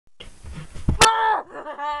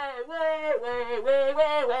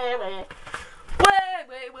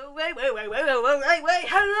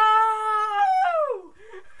Hello!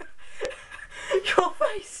 Your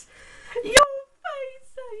face!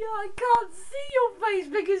 I can't see your face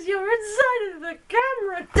because you're inside of the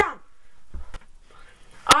camera. Damn!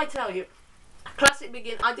 I tell you, classic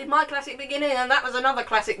begin. I did my classic beginning, and that was another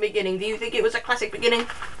classic beginning. Do you think it was a classic beginning?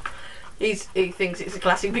 He thinks it's a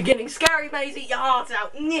classic beginning. Scary Maisie, your heart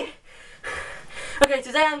out. Okay,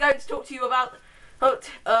 today I'm going to talk to you about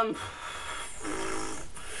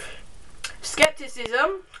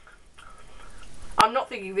skepticism. I'm not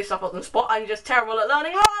thinking this up on the spot. I'm just terrible at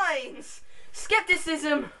learning lines.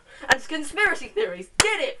 Skepticism and conspiracy theories.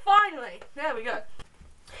 Did it finally? There we go.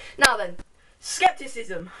 Now then,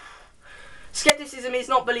 skepticism. Skepticism is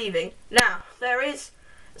not believing. Now there is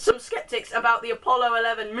some skeptics about the Apollo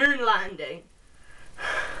 11 moon landing.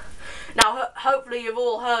 Now, hopefully you've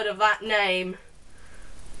all heard of that name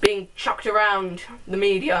being chucked around the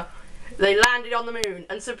media. They landed on the moon,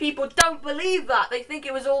 and so people don't believe that. They think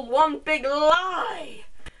it was all one big lie.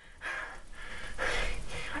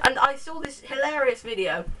 And I saw this hilarious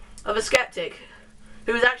video of a skeptic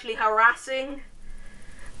who was actually harassing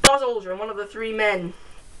Buzz Aldrin, one of the 3 men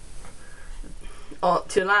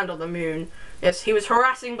to land on the moon. Yes, he was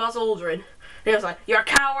harassing Buzz Aldrin. He was like, "You're a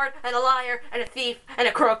coward, and a liar, and a thief, and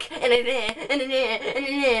a crook, and a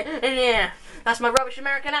That's my rubbish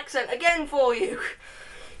American accent again for you.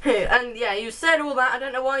 And yeah, you said all that. I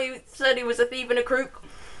don't know why you said he was a thief and a crook.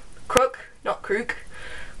 Crook, not crook.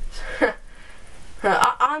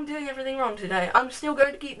 I'm doing everything wrong today. I'm still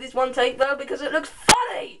going to keep this one take though because it looks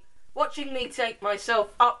funny watching me take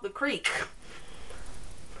myself up the creek.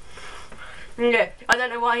 Yeah, I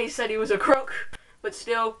don't know why he said he was a crook, but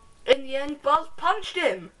still, in the end, Buzz punched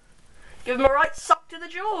him. Give him a right suck to the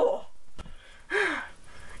jaw.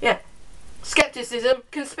 Yeah. Skepticism,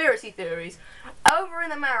 conspiracy theories. Over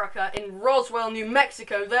in America, in Roswell, New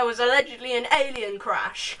Mexico, there was allegedly an alien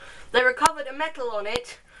crash. They recovered a metal on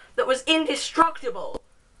it that was indestructible.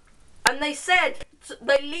 And they said,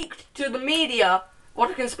 they leaked to the media.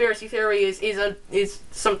 What a conspiracy theory is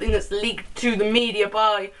something that's leaked to the media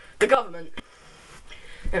by the government.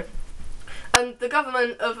 Yeah. And the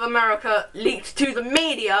government of America leaked to the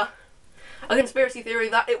media a conspiracy theory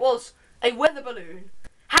that it was a weather balloon.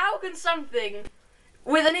 How can something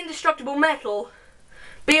with an indestructible metal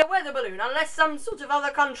be a weather balloon unless some sort of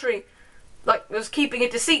other country was keeping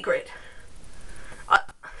it a secret?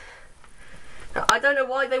 I don't know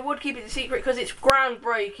why they would keep it a secret because it's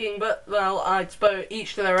groundbreaking, but well, I suppose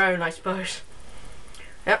each to their own, I suppose.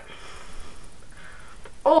 Yep.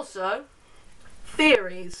 Also,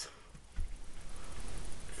 theories.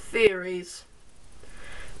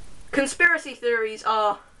 Conspiracy theories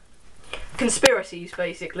are conspiracies,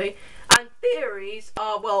 basically, and theories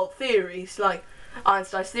are, well, theories like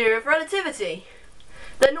Einstein's theory of relativity.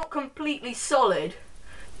 They're not completely solid.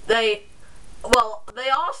 They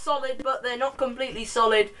are solid, but they're not completely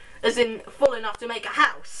solid, as in full enough to make a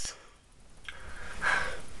house.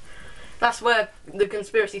 That's where the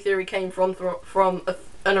conspiracy theory came from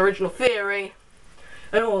an original theory,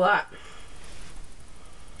 and all that.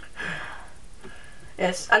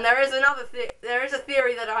 Yes, and there is a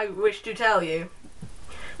theory that I wish to tell you.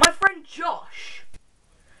 My friend Josh,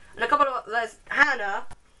 and there's Hannah,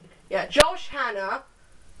 yeah, Josh, Hannah,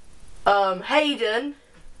 Hayden,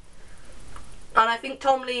 and I think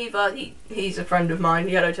Tom Lever, he's a friend of mine,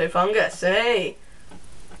 Yellow Toe Fungus, hey!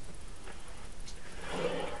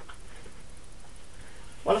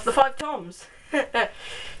 One of the 5 Toms. I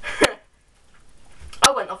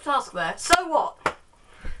went off task there, so what?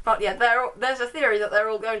 But yeah, there's a theory that they're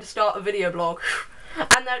all going to start a video blog,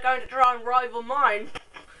 and they're going to try and rival mine.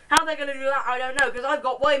 How they're going to do that, I don't know, because I've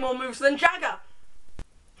got way more moves than Jagger.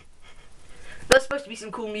 There's supposed to be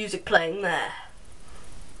some cool music playing there.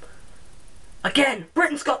 Again,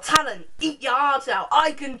 Britain's Got Talent, eat your heart out.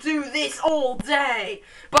 I can do this all day,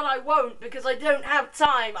 but I won't because I don't have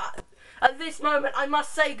time. At this moment, I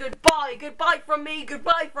must say goodbye. Goodbye from me,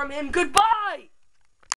 goodbye from him, goodbye!